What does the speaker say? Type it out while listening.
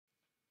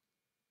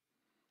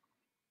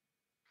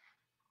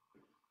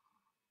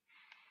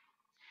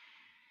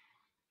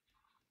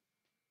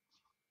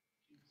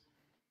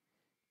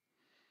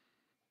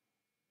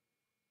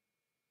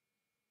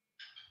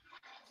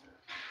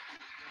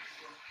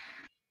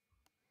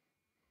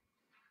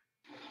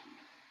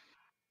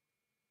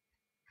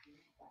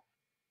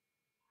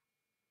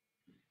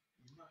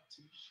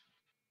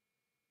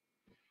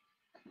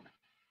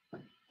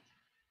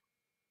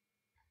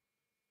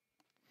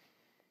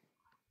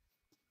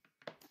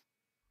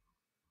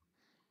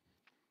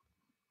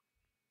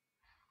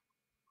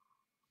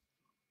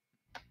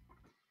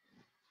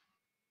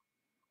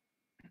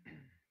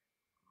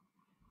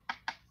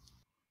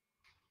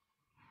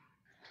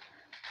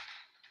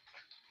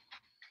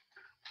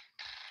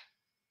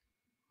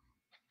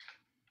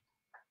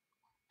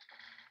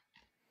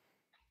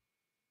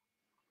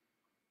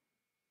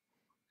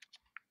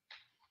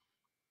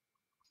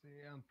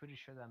Yeah, I'm pretty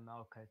sure that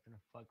Maokai's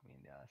gonna fuck me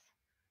in the ass.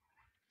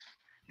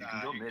 You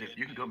can go mid.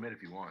 You can go mid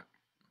if you want.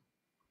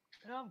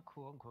 No, I'm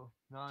cool.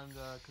 No, I'm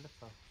the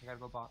Callisto. I gotta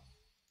go bot.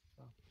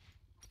 So.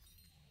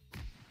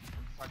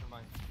 Talking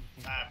about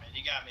man,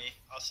 you got me.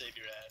 I'll save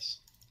your ass.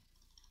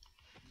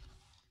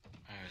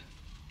 Alright,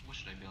 what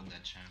should I build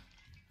that champ?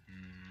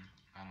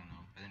 I don't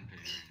know. I didn't play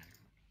her in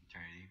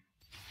eternity.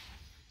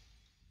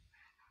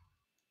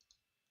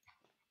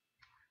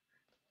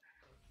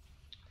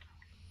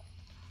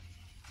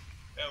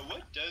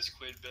 What does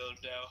Quinn build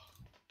now?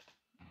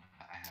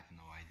 I have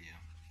no idea.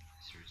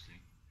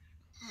 Seriously.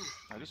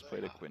 I just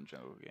played a Xin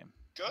Jungle game.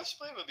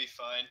 Ghostblade would be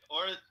fine,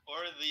 or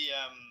the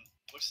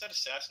what's that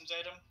assassin's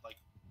item? Like.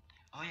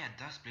 Oh yeah,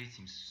 Dustblade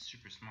seems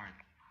super smart.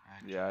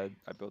 Actually. Yeah,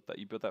 I built that.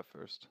 You built that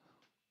first.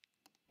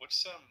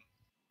 What's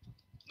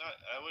not,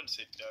 I wouldn't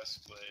say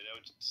Dustblade. I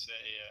would say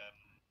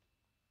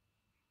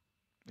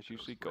It's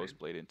usually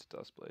Ghostblade into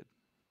Dustblade.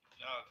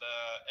 No, the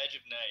Edge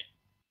of Night.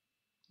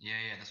 Yeah,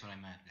 that's what I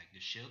meant. Like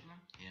the shield one.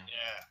 Yeah.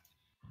 Yeah.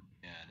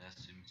 Yeah, that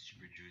seems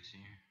super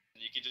juicy.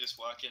 You can just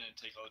walk in and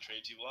take all the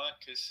trades you want,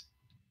 cause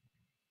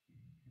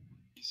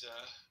he's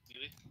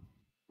melee.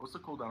 What's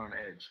the cooldown on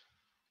Edge?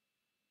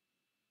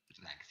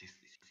 Like 60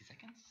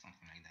 seconds,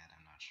 something like that.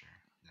 I'm not sure.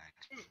 Like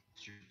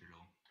super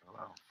low. Oh,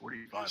 wow,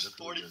 45. It's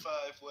 45.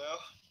 Well,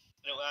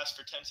 and it lasts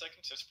for 10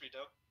 seconds. That's pretty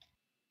dope.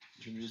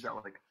 You can use that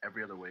like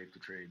every other wave to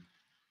trade,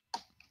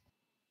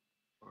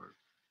 or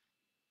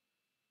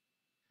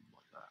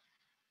like that.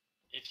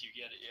 If you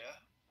get it, yeah.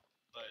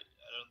 But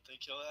I don't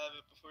think he'll have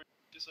it before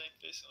his lane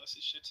face unless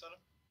he shits on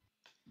him.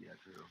 Yeah,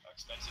 true. How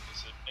expensive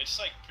is it?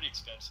 It's like pretty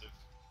expensive.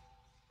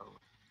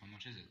 Oh. How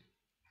much is it?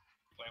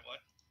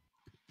 0.1.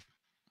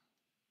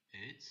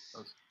 It's.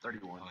 Oh, it's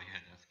 31. Oh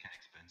yeah, that's kind of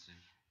expensive.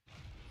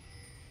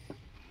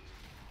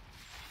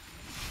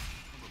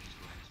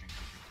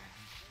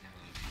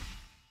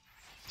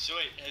 So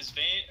wait, has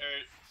Vayne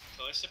or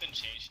Callisto been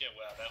changed yet?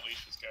 Wow, that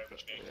leash was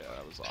garbage, man. Yeah,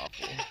 that was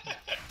awful.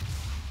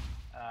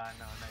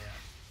 No, not yet.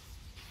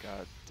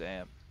 God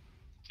damn.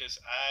 Because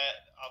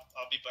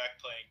I'll be back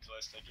playing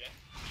Callisto again.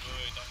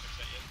 Wait, don't push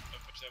that yet.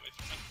 Don't push that away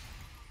from me.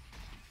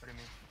 What do you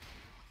mean?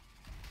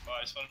 Oh,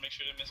 I just want to make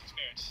sure I didn't miss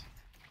experience.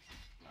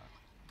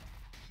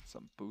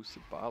 Some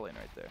boosted bot lane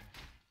right there.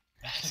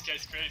 This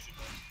guy's crazy,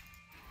 man.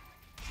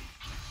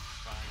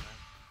 Fine, man.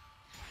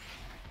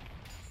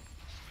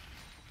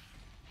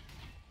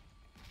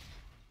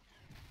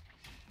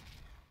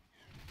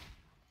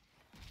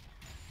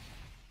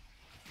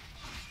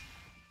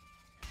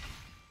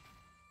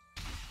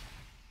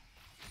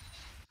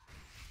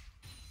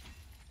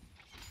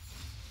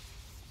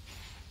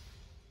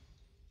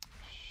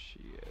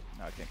 Shit.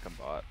 Now I can't come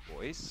bot,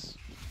 boys.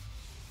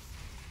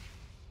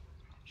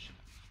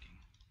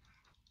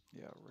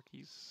 Yeah,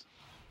 rookies.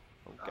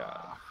 Oh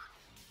god.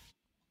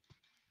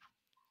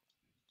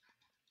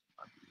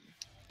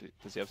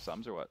 Does he have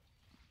sums or what?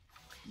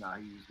 Nah,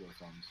 he used those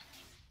sums.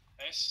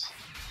 Nice.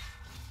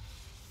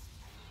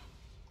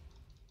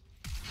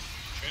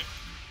 Trip.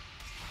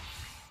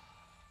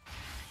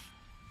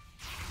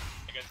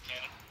 I got the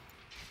cannon.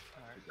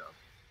 Alright. Good job.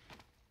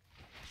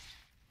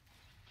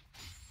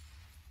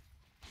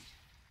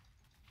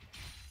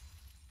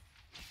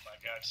 My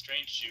god,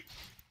 strange juke.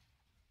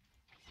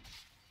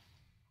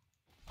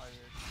 Oh,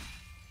 you're...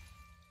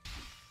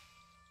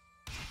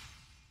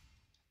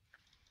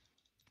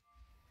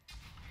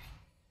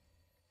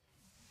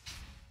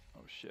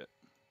 Oh shit.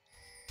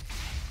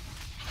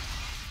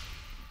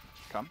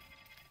 Come.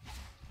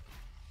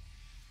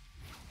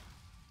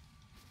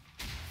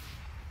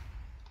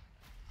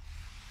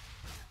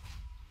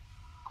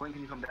 Quinn,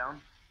 can you come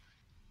down?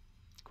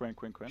 Quinn.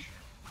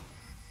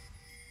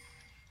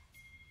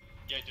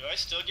 Yeah, do I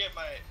still get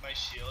my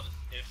shield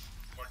if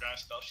Morgana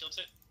spell shields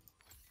it?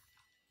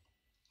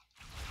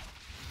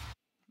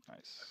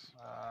 Nice.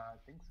 I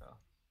think so.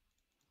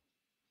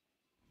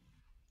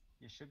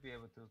 You should be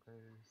able to,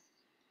 cause...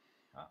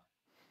 Ah.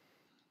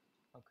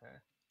 Okay.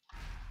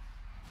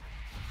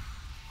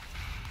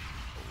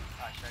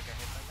 Ah, should I get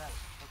hit by that?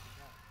 What is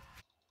that?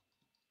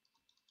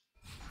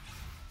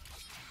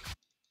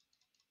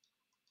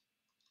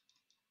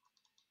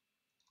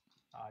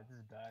 Ah, this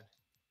is bad.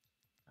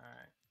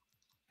 Alright.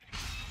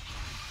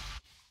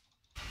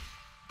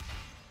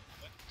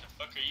 What the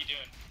fuck are you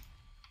doing?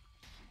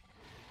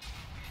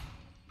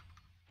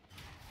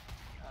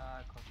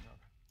 Close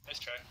enough. Nice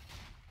try.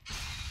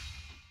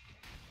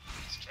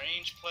 Nice try.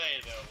 Strange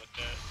play though with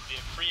the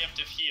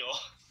preemptive heal.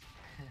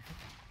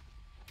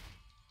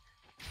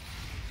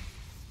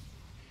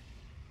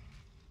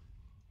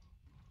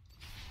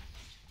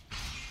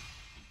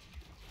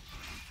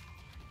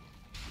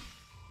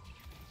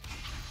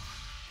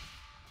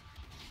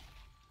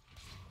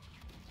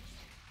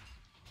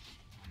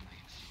 I'm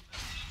lagging so bad.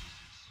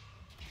 Jesus.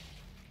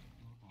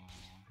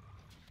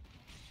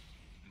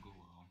 Go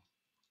well.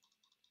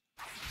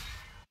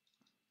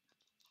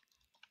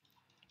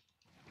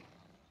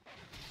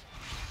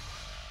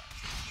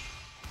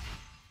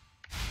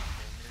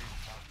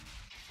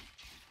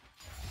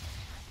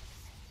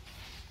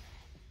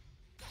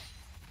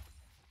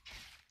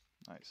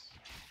 Nice.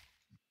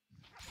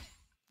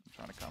 I'm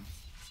trying to come.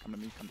 Come to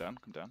me. Come down.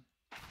 Come down.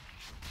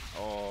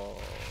 Oh,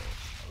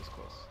 that was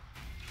close.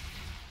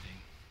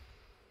 Thing.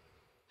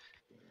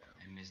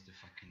 I missed the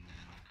fucking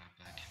knockout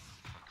back.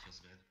 Fuck, feels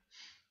bad.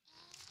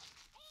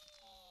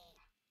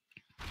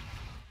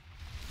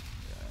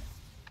 Yeah.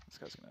 This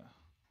guy's gonna.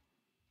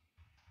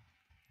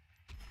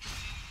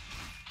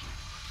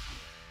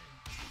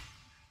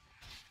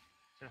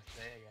 Just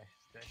stay, I guess.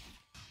 Stay.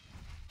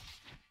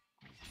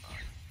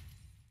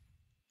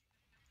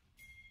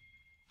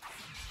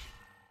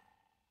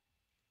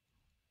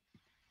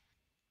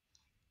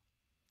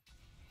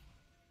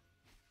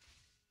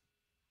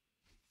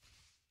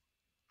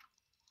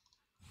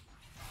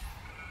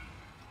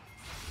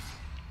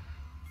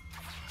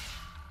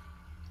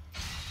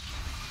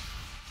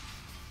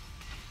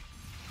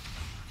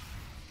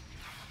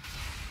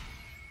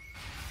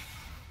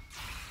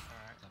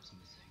 Top's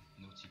missing.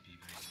 No TP,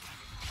 by the way.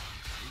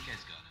 You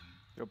guys got him.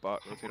 Yo, bot,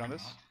 rotate on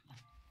this.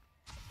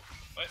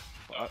 What?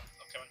 Oh, Bot.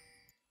 I'm coming.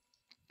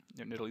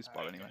 Yeah, Nidalee spot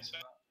Alright, anyway. Nice.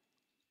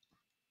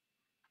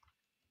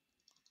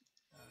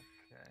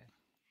 Okay.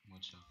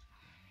 Watch out.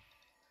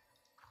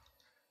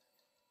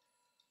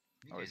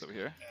 Oh, he's over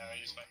here. Yeah, I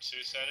just went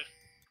suicided.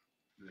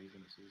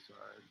 Leaving a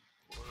suicide.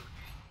 Or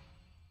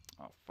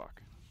Oh,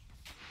 fuck.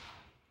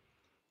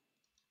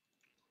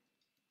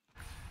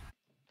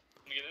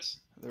 Let me get this.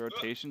 The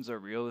rotations are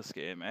real this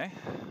game, eh?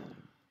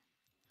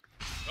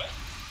 What?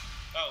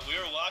 Oh, we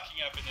were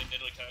walking up and then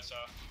Nidalee cut us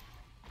off.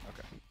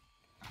 Okay.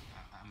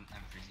 I'm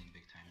freezing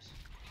big times.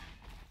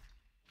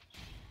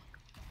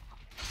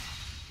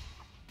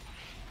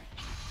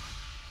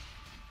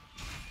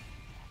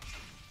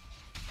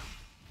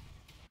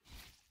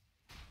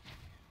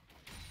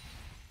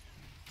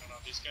 I don't know,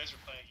 these guys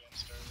are playing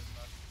against are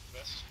not the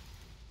best.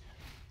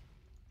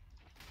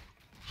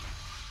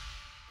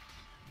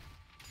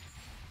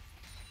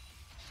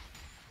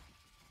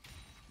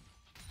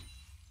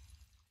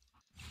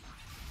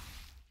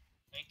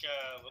 I think,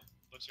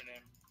 what's her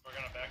name?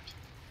 Morgana backed.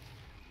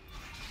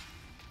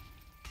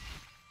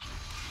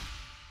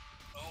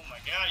 Oh my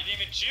god, you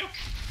didn't even juke!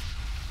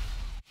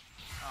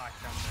 Oh, I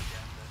jumped at the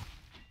end.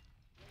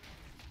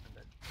 I'm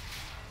dead.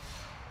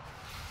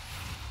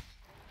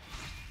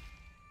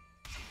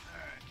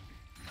 Alright.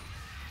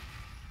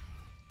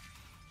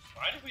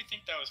 Why did we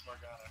think that was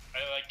Morgana?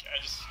 I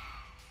just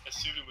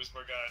assumed it was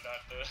Morgana,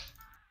 not the...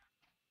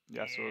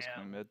 Yeah, so it's Yeah.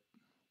 coming mid.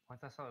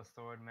 Once I saw the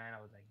sword, man,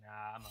 I was like,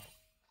 nah, I'm out.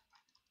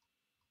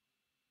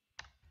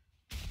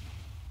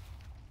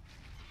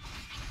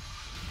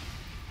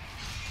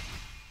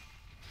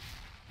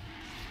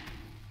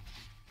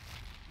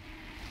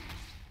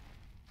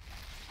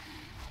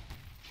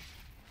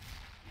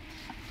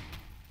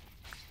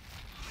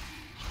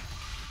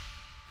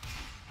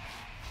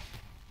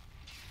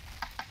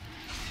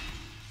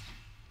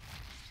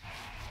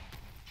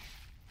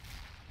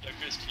 Yo,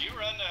 Chris, can you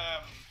run,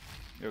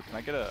 Yo, can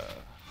I get a?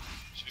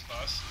 Shoes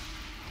Boss?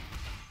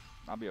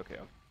 I'll be okay.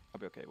 I'll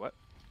be okay. What?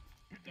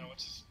 No,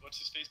 what's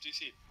his face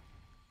DC?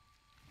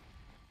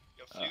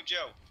 Yo, Oh. Flu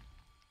Joe.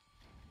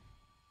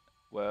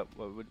 What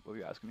were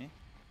you asking me?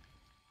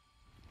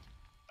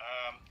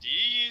 Do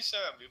you use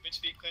movement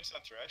speed clinch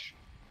on Thresh?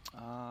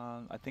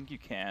 I think you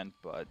can,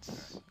 but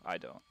I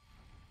don't.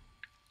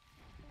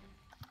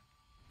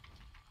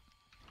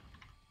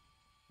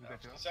 You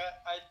good to go? Cause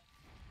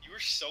you were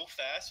so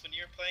fast when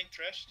you were playing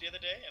Thresh the other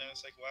day, and I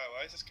was like, wow,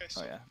 why is this guy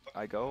so Oh yeah,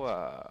 fucking I go.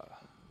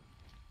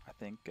 I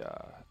think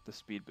the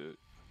speed boot,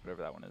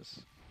 whatever that one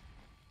is.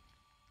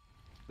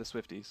 The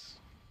Swifties.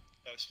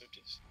 That was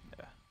 50s.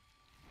 Yeah.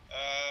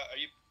 Are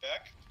you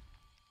back,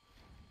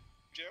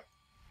 Joe?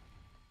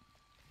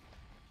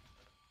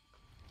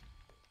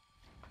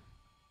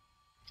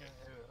 Yeah,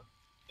 there we go.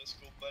 Let's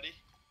go, buddy.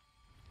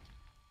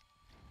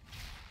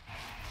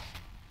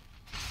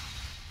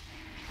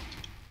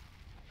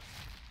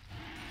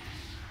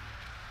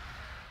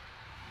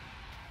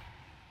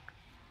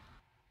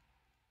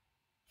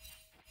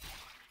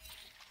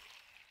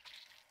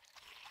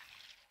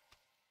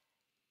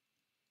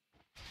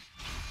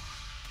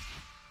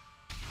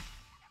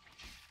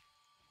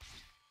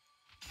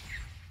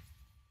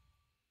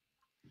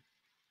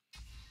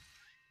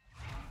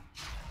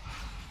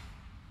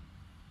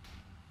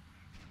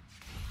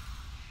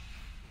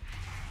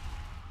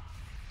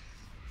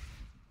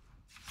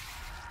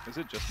 Is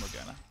it just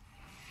Morgana?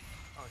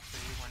 Oh, so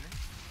you went in?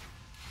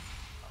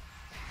 Oh.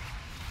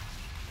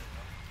 There we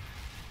go.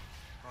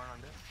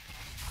 Found it.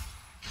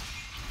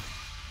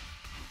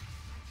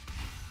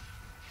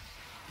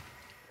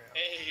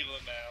 Hey,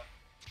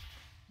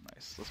 Lamau.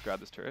 Nice. Let's grab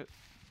this turret.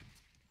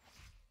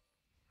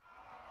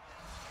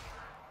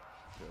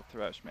 Yo,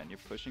 Thresh, man, your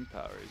pushing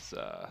power is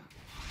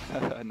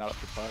not up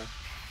to par.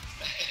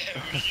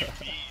 What do you mean,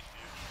 dude?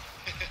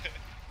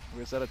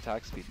 Where's that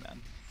attack speed,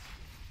 man?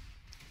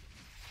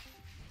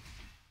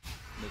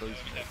 Middle Yeah,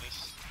 is we mid. have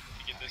this.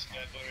 We get this guy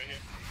over here.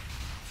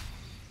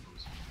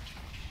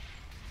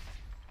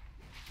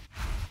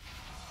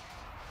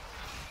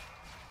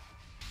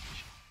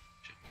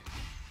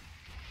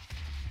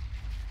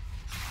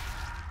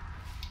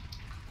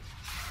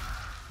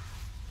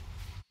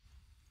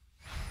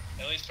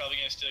 Ellie's probably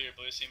gonna steal your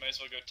blue, so you might as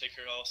well go take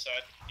her all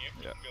side. Here,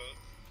 you Yeah. can go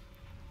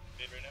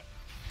mid right now.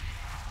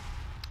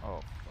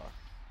 Oh, fuck.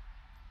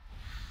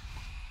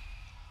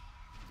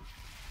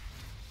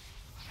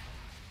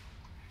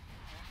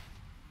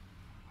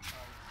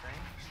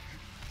 Same.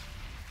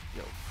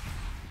 Yo.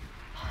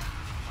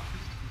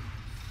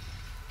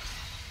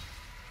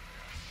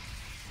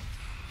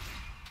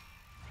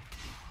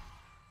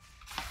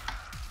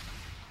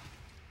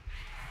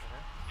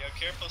 Yo,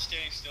 careful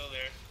standing still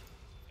there.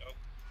 Nope.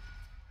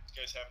 This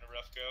guy's having a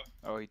rough go.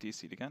 Oh, he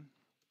DC'd again?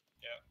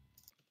 Yeah.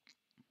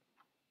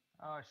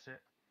 Oh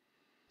shit.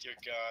 Dear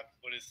God,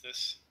 what is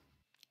this?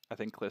 I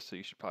think, Callisto,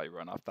 you should probably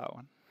run off that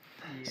one.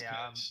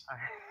 Yeah, Yes.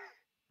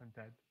 I'm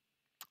dead.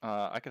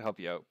 I could help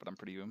you out, but I'm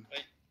pretty boom.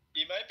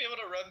 You might be able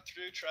to run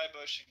through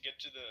Tribush and get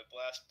to the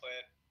blast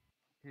plant.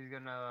 He's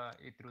gonna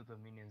eat through the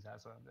minions,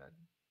 that's why I'm dead.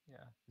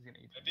 Yeah, he's gonna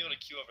eat. Might be able to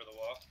queue over the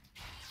wall.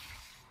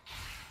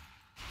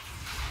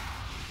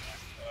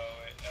 Oh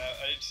wait,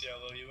 I didn't see how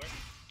low you were.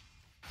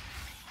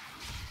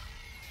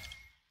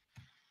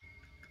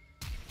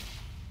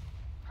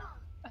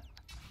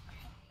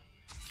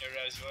 Yeah,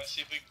 Raz, you wanna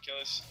see if we can kill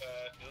this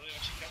Lily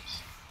when she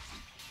comes?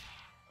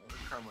 I'm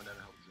gonna try my dad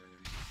to help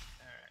Xavier.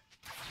 Alright.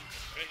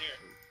 Right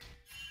here.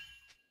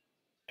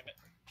 Damn it.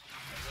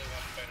 I really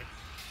want to fight her.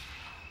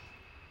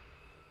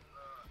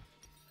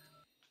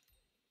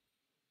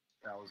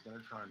 Yeah, I was gonna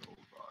try an old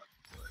bot,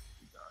 but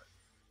he died.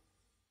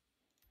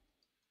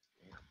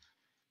 Damn.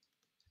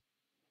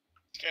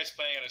 This guy's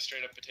playing on a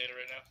straight up potato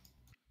right now.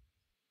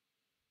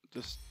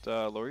 Just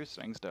lower your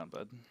strings down,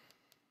 bud.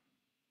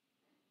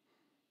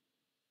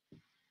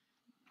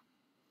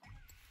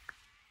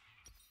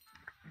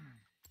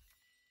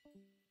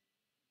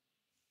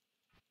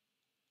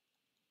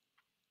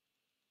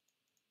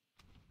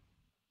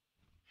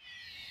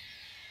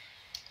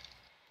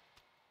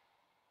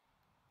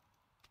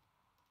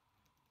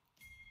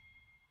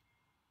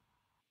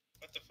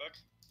 What the fuck?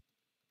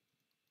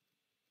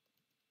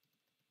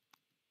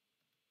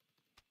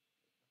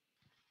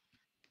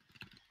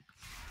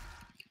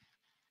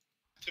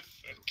 What the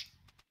fuck?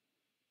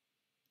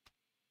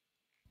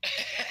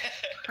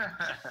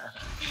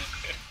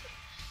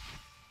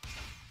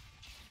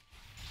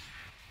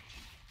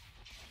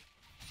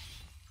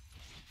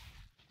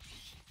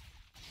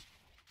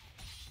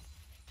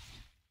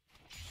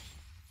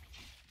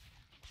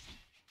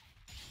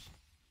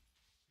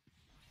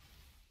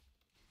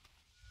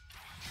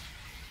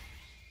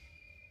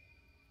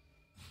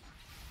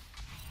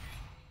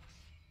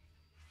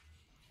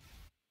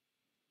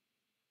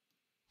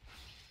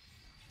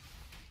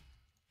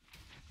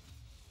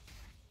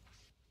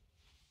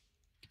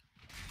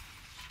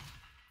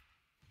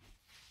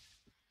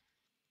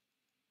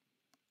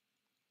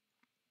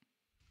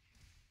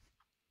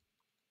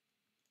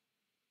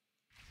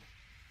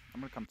 I'm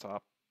gonna come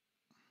top.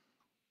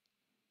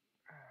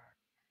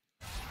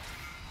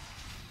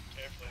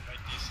 Careful, it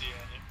might DC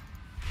on you.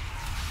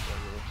 Yeah,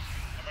 really.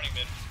 I'm running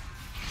mid.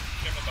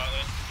 Careful bot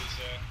lane, because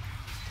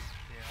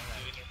Yeah,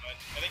 alright. Lily's are mine.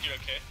 I think you're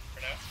okay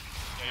for now.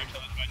 Yeah, you're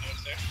totally fine, no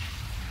one's there.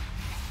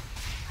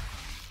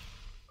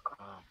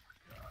 Oh my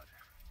god.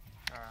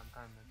 Alright, I'm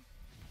coming.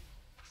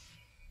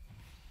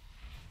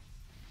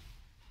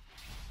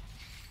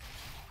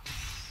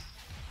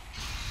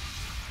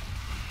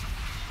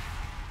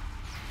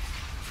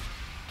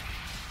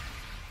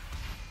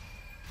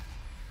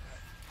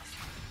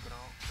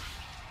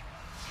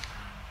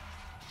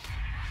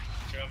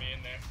 Throw me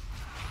in there.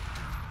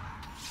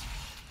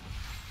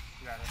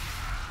 Got it.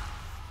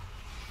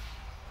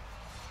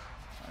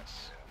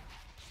 Nice.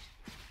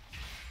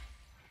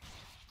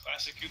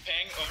 Classic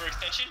Kupang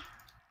overextension.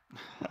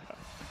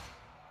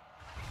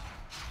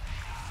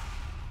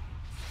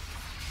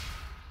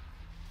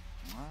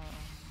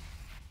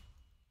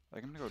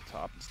 I'm gonna go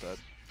top instead.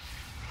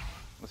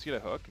 Let's get a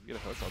hook. If you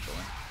get a hook, I'll go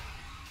in.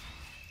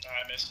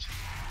 Ah, I missed.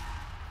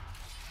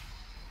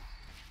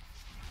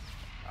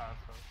 Oh,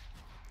 close.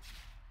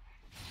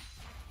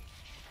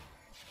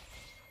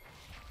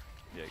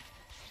 Yeah.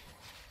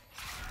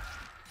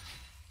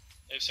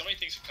 There's so many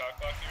things for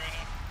cockblocking right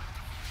now.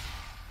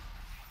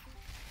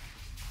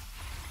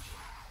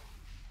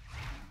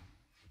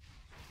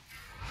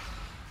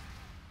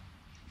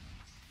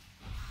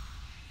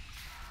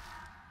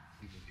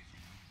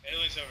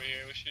 Italy's over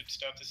here. We should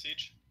stop the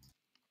siege.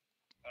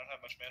 I don't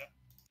have much mana.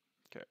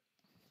 Okay.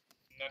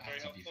 Not I very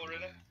have TP helpful for right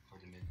the, now. for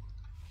the mid.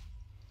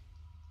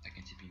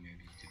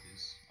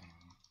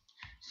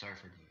 Sorry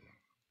for the.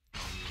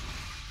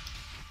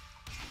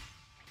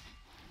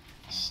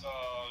 So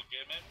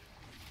good, man.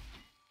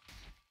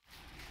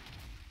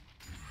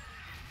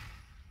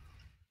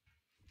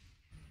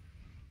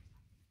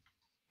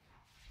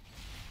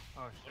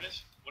 Oh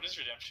shit. What is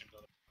redemption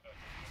building?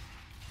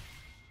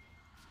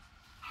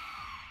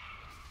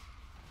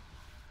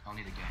 I'll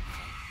need a gank in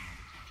order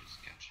to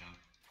just catch up.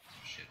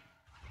 Oh, shit.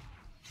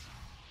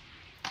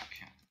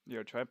 Okay.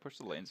 Yo, try and push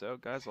the lanes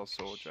out, guys. I'll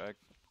solo drag.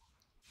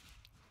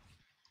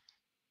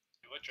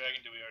 What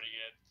dragon do we already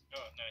get?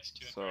 Oh, nice.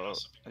 Two So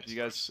also be if nice you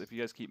for guys us. if you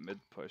guys keep mid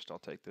pushed, I'll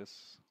take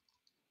this.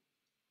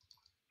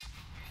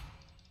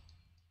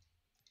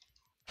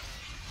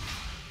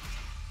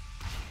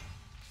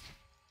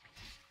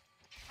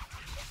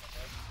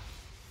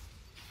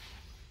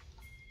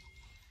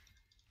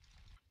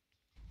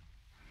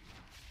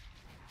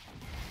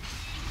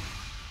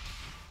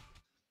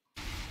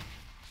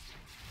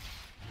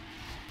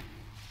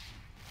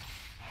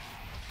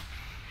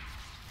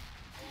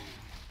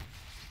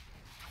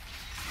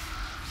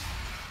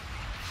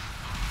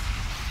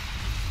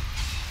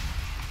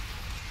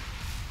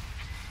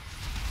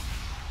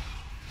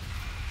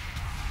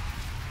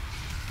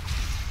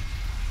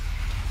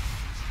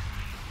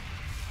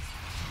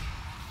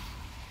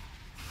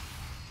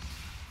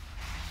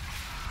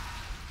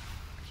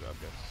 Good job,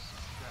 guys.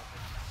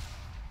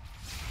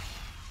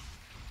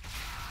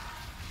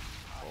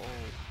 Oh,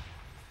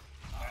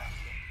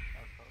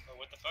 Oh,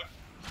 what the fuck?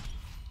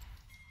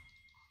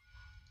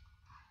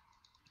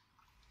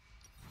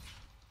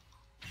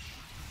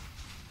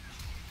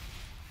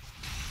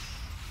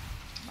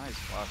 nice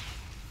flash.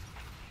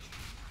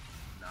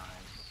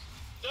 Nice.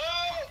 No!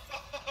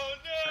 Oh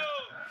no!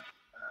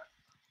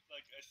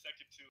 Like a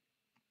second too.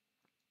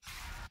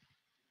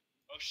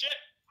 Oh shit!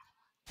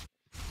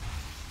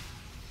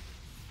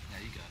 Yeah,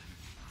 you got him.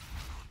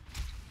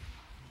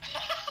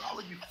 Why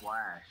would you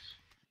flash?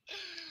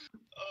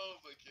 Oh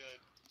my god.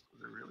 Was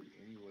there really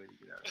any way to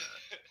get out of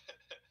that?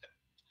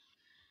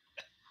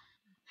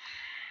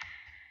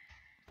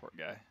 Poor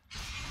guy.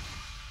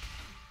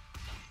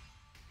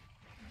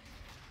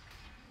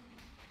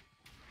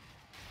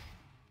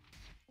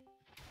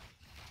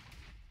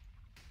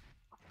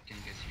 Can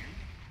you guys hear me?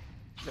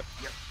 Yep.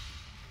 Yep.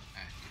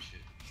 Alright, good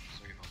shit.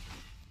 Sorry about that.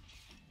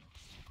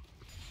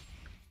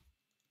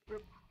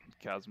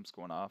 Chasm's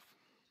going off.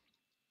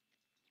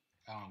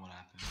 I don't know what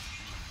happened. I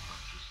think my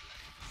fuck just like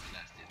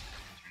lasted and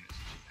turned into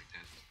shit like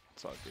that.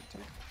 It's all good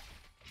too.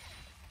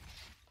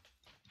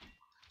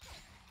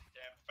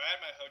 Damn, if I had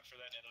my hook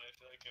for that Nidalee, I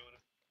feel like I would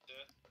have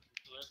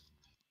lived.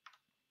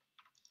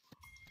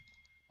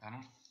 I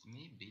don't.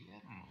 Maybe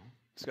I don't know.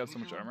 He's got Do so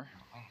we much feel- armor.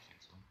 No, I don't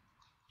think so.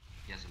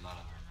 He has a lot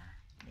of armor.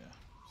 Yeah.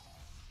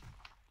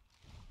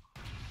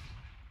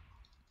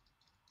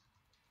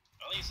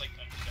 At least like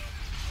unkilled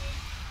as well.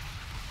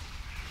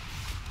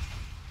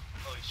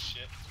 Holy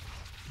shit.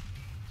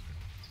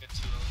 He's got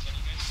 2 levels on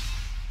you guys.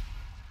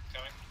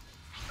 Coming.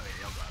 Oh yeah,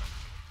 y'all got him.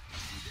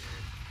 He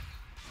did.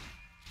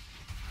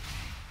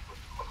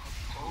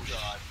 Oh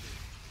god,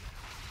 dude.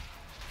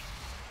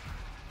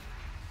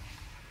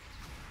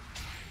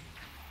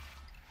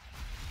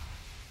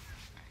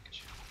 Alright, good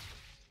shit.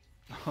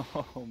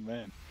 Oh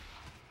man.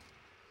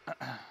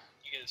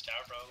 You get this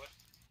tower probably.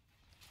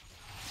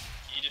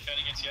 Can you defend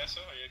against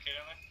Yasuo? Are you okay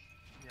down there?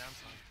 Yeah, I'm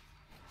fine.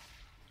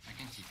 I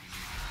can TP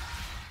you.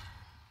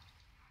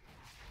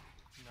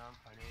 No, I'm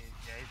fine.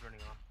 Yeah, he's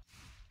running off.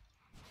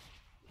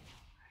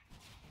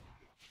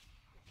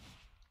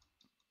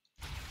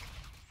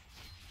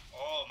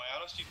 Oh, my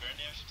autos do burn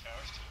damage to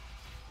towers too.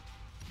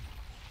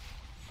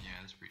 Yeah,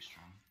 that's pretty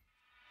strong.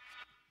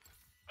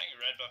 I think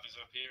red buff is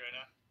OP right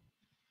now.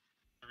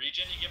 The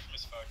regen you get from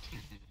is fucked.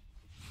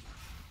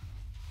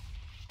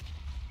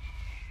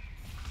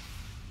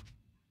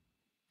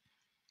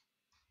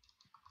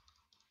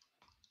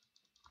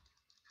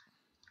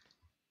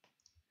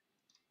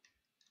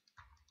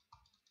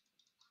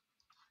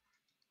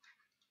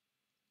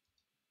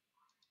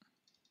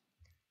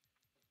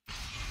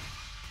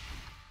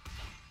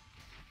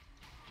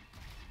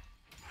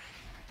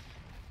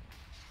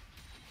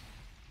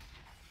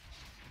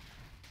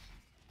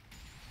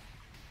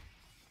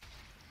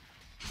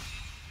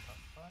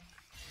 Fuck.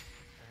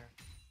 Right here.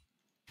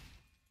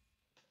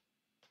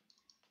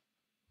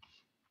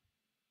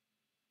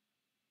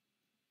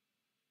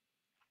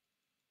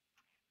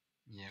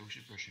 Yeah, we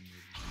should push him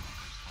maybe. I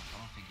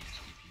don't think he has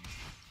TP.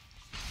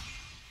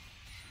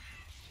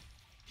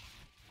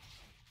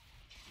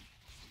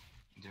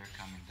 They're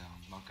coming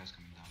down. Malka's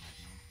coming down right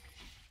now.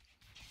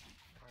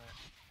 Alright.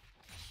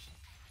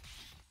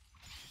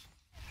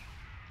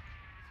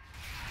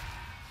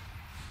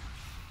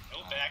 No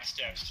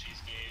backstabs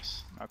these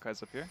days.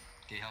 Maokai's up here.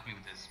 Okay, help me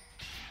with this.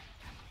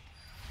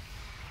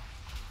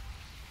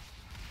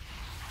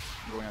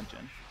 I'm going on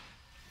Jin.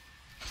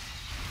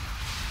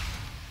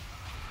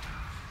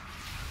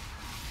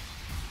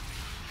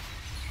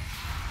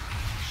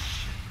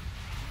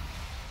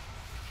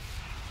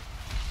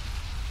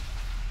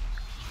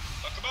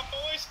 Fuck him up,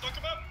 boys! Fuck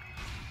him up!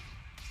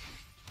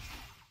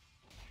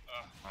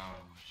 Oh,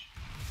 shit.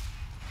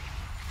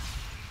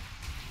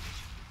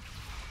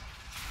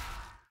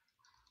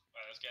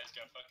 just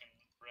got fucking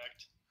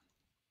wrecked.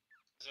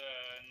 It's a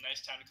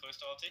nice time to close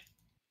to ulti.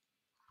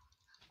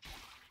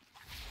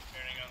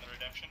 Earning on the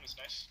redemption was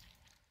nice.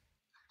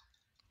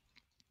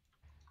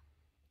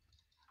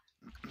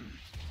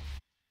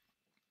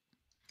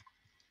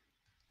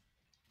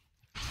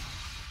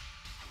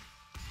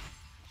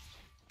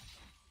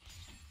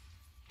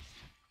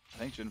 I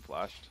think Jin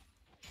flashed.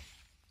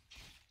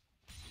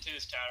 To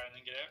this tower and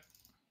then get out.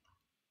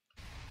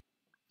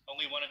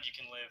 Only one of you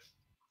can live.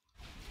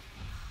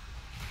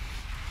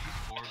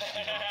 Force Yes,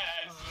 it up.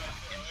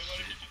 only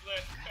one of you can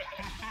live.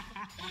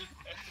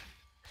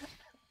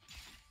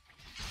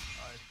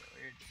 Oh, it's so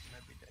weird. This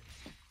might be dead.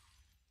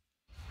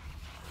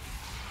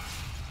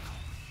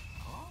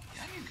 Oh,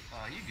 yeah,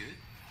 you good.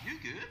 You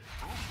good?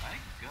 Oh my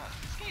god,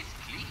 this guy is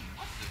clean.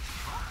 What the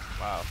fuck?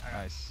 Wow,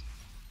 nice.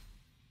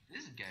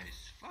 This guy is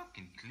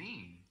fucking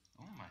clean.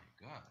 Oh my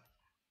god.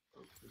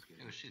 Oh, this game.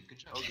 Oh shit, good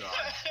job. Oh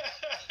god.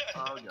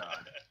 Oh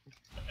god.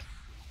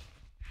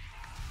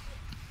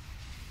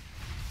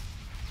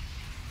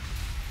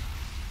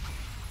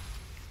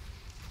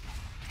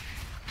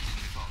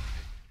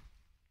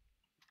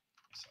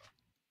 So.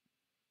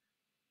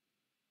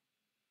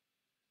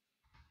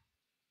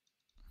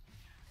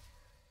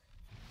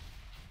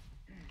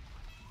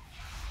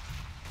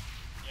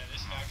 Yeah,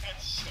 this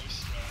knockout's so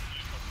strong,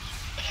 dude. Holy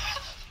shit.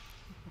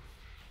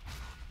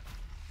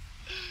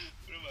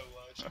 What am I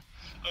watching?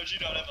 Oh, did you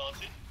not have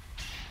ulti?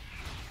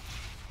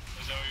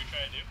 Is that what you're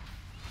trying to do?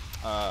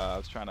 I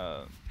was trying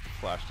to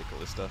flash to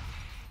Callista.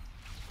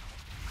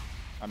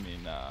 I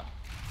mean,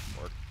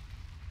 more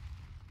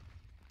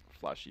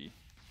flashy.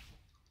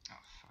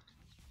 Oh fuck.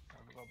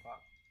 I'm gonna go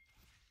bot.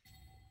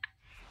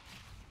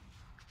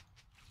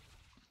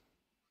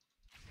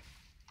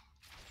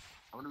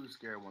 I wonder who's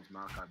scared once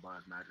Malachi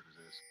buys magic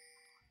resist.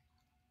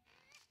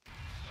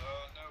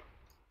 No.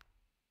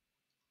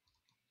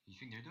 You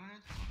think they're doing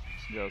it?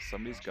 Yo,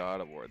 somebody's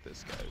gotta ward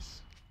this,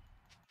 guys.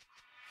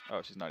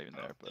 Oh, she's not even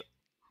there, but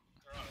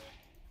They're on it.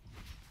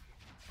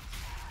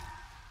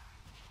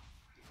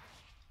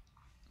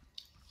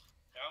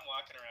 Yeah, I'm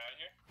walking around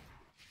here.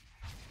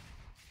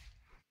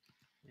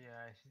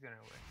 Yeah, she's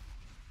gonna win.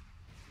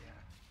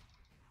 Yeah.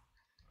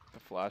 the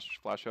flash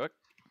hook,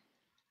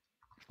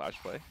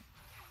 flash play.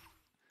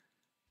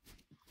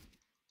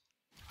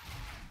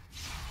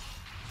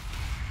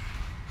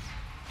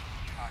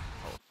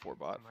 Oh, four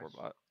bot.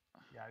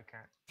 Yeah, I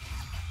can't.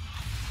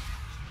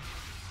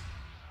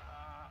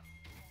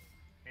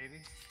 Maybe?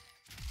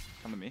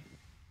 Come to me.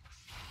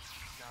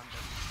 No, I'm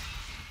dead.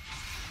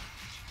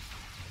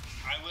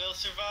 I will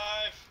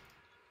survive!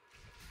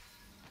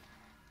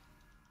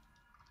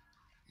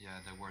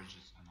 Yeah, the word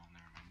just. Oh no,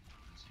 never mind. I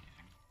didn't see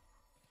anything.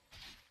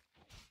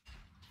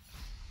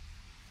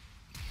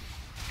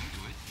 Can we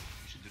do it?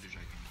 We should do the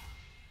dragon.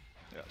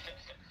 Yeah. Never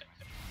mind.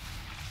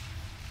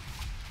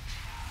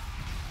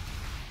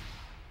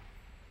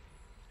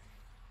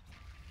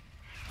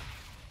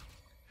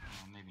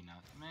 Oh, maybe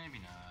not. Maybe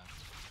not.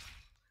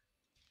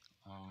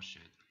 Oh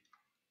shit.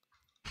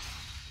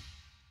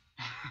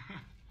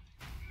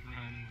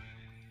 Run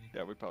away.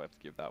 Yeah, we probably have to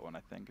give that one.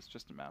 I think it's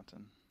just a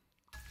mountain.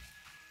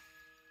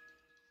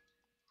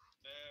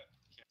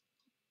 Okay.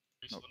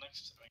 Crucible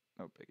next, I think.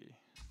 No biggie.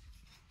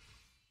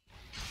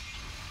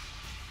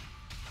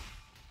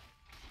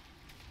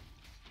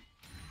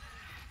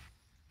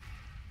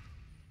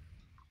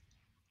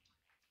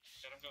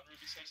 Got him going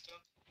Ruby side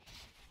still.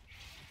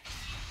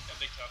 Got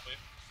big top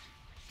wave.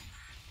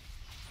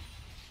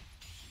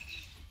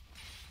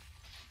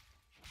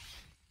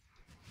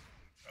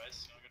 Rise,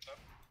 you wanna go top?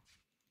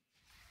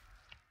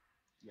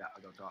 Yeah, I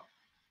go top.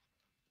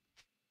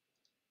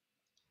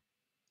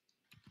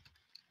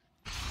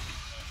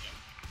 Yeah.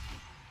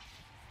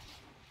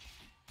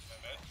 My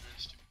bad, very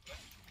stupid play.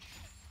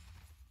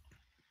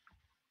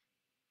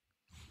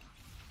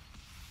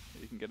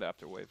 You can get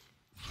after wave.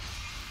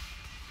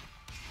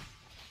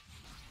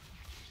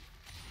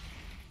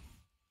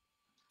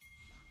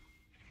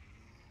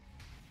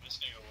 I'm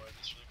just gonna go ward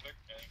this really quick.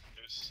 I think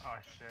there's. Oh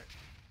shit.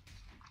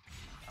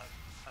 I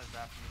was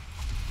after me.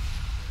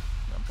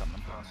 Yeah, I'm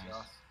coming. Cross, nice.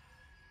 cross.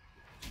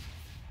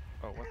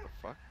 Oh, what the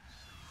fuck?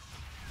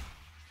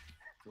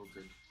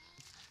 Tilted.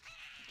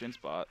 Jin's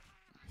bot.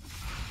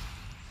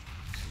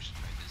 Yeah, we should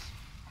try this.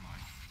 Come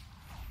on.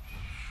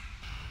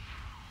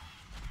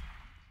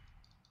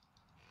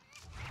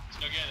 Let's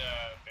go get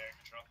Baron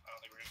control. I don't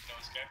think we're gonna kill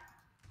this guy.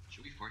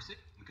 Should we force it?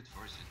 We could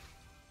force it.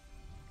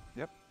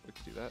 Yep, we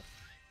could do that.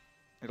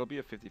 It'll be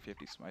a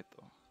 50-50 smite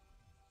though.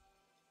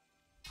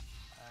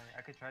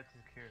 I could try to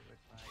secure it with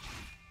my.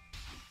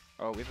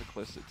 Oh, we have a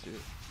Calista too.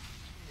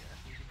 Yeah,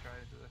 we could try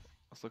to do this.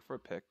 Let's look for a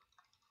pick.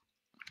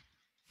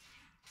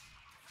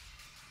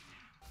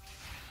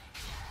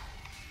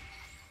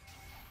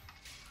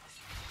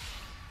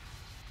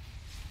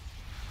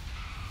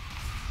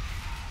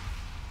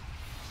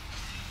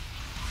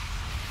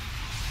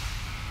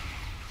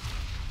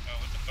 Oh,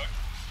 what the fuck?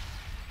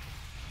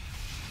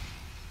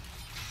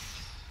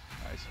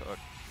 Nice hook.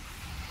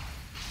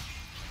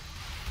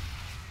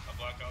 I'll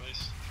block all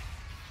these.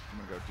 I'm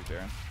gonna go to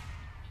Baron.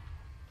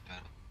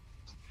 Battle.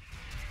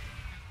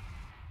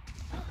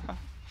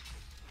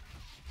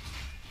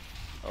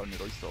 Oh,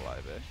 Noodle's still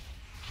alive, eh?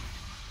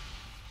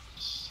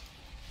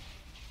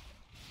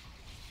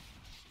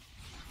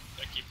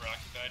 I keep her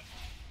occupied.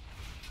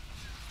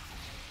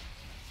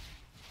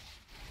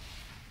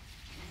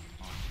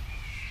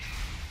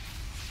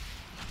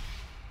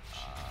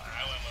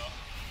 That went well.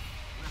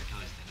 We gotta kill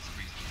this thing. This is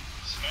freeze.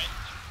 Smite.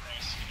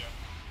 Nice. Good job.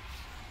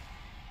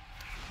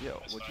 Yo,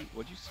 That's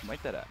what'd you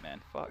smite that at,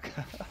 man? Fuck.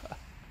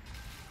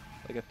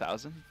 Like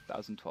 1,000?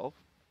 1,012?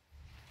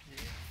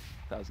 Yeah.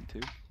 1,002?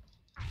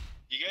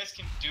 You guys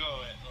can do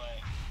it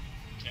like.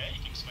 Okay,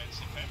 you can smite the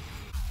same time.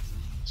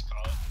 Just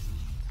call it.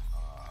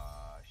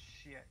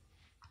 Shit.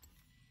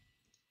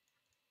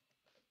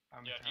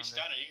 I'm Yeah, if you found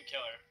stun her, you can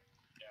kill her.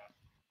 Yeah.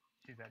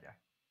 She's dead, yeah.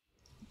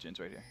 Jin's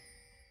right here.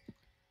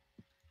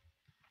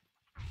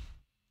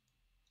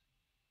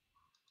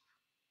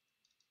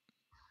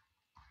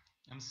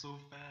 I'm so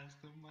fast.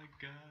 Oh my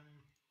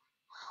god.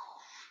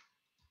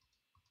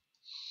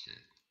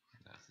 Shit.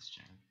 That's this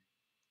jam.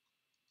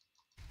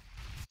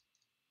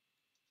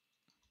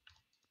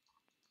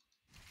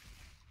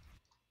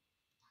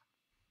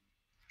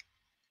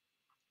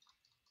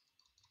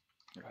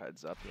 Your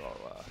heads up, you're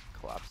all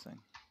collapsing.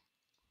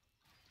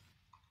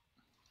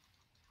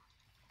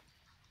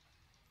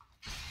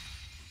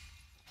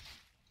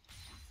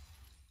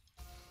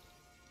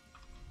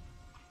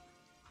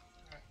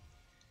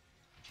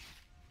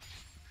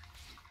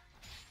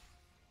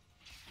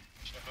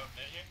 Should I vote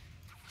mid here?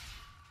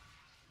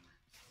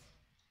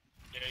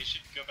 Yeah, you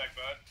should go back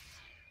bot.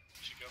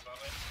 You should go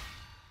bot lane.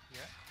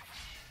 Yeah.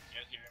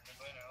 Get here in mid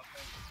lane, I don't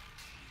think.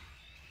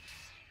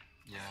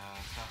 Yeah,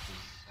 stuff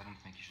is. I don't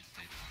think you should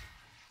stay there.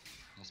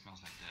 That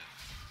smells like death.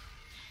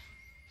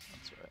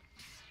 That's right.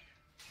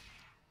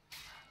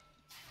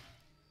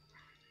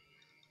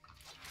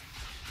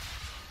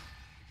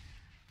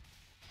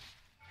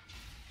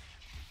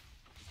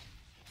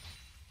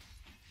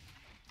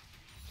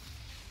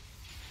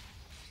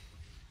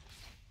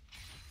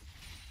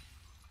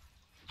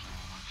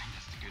 I think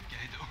that's the good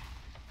guy though.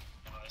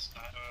 No, that's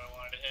not who I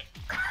wanted to hit.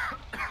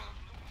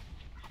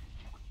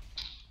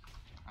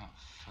 Oh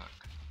fuck.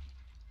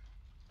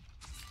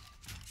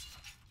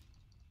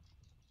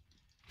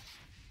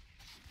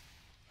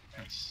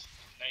 Nice.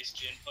 Nice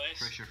Jin place.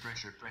 Pressure,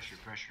 pressure, pressure,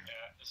 pressure.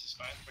 Yeah, this is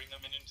fine. Bring them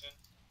minions in.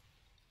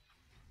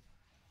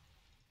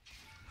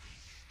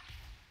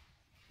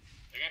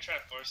 They're gonna try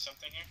to force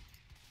something here.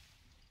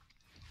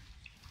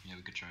 Yeah,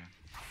 we could try.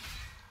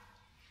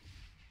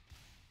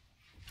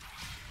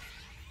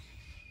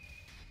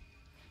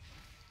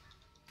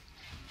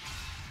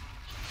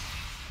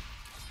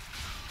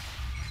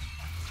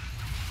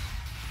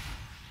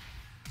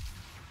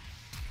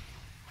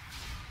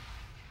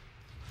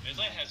 Mid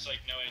lane has like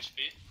no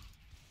HP.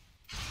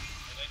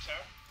 Mid lane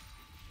tower.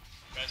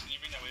 Guys, can you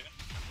bring that wave in?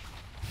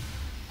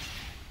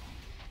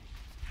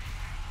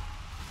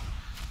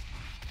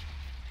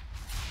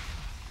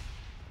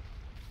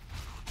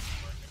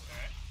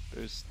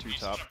 There's two You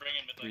just top, wanna bring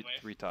in mid lane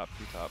wave? three top,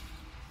 two top.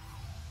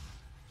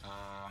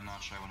 I'm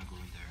not sure I want to go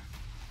in there.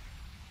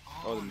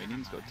 Oh, the never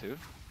minions go mind. too?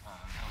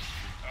 That was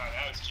true. Oh,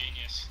 that was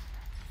genius.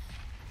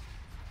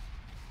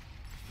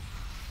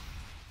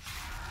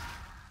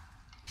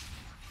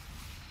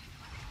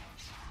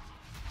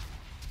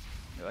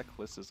 Yeah, that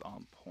Callista's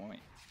on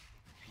point.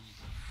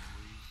 Easy,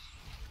 boys.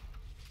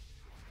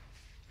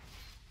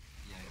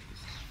 Yeah, this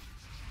is.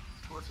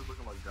 What's it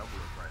looking like double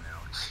up right now?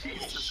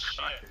 Jesus Shit.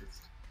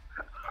 Christ.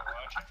 Am I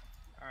watching?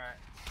 Alright.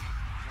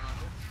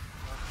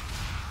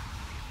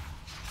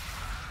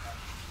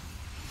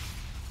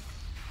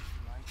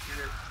 Get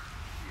it?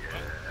 Yeah.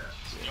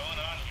 What's going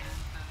on here?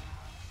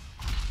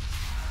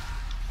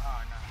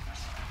 Oh,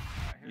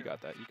 no. You got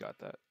that, you got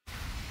that.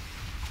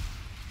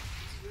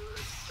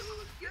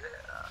 Yeah.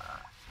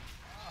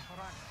 Oh, hold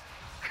on.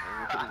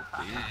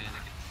 Oh, dude.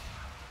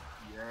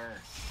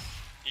 Yes.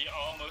 He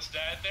almost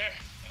died there.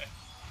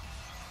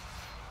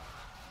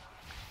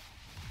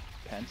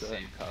 Penta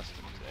and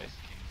custom today.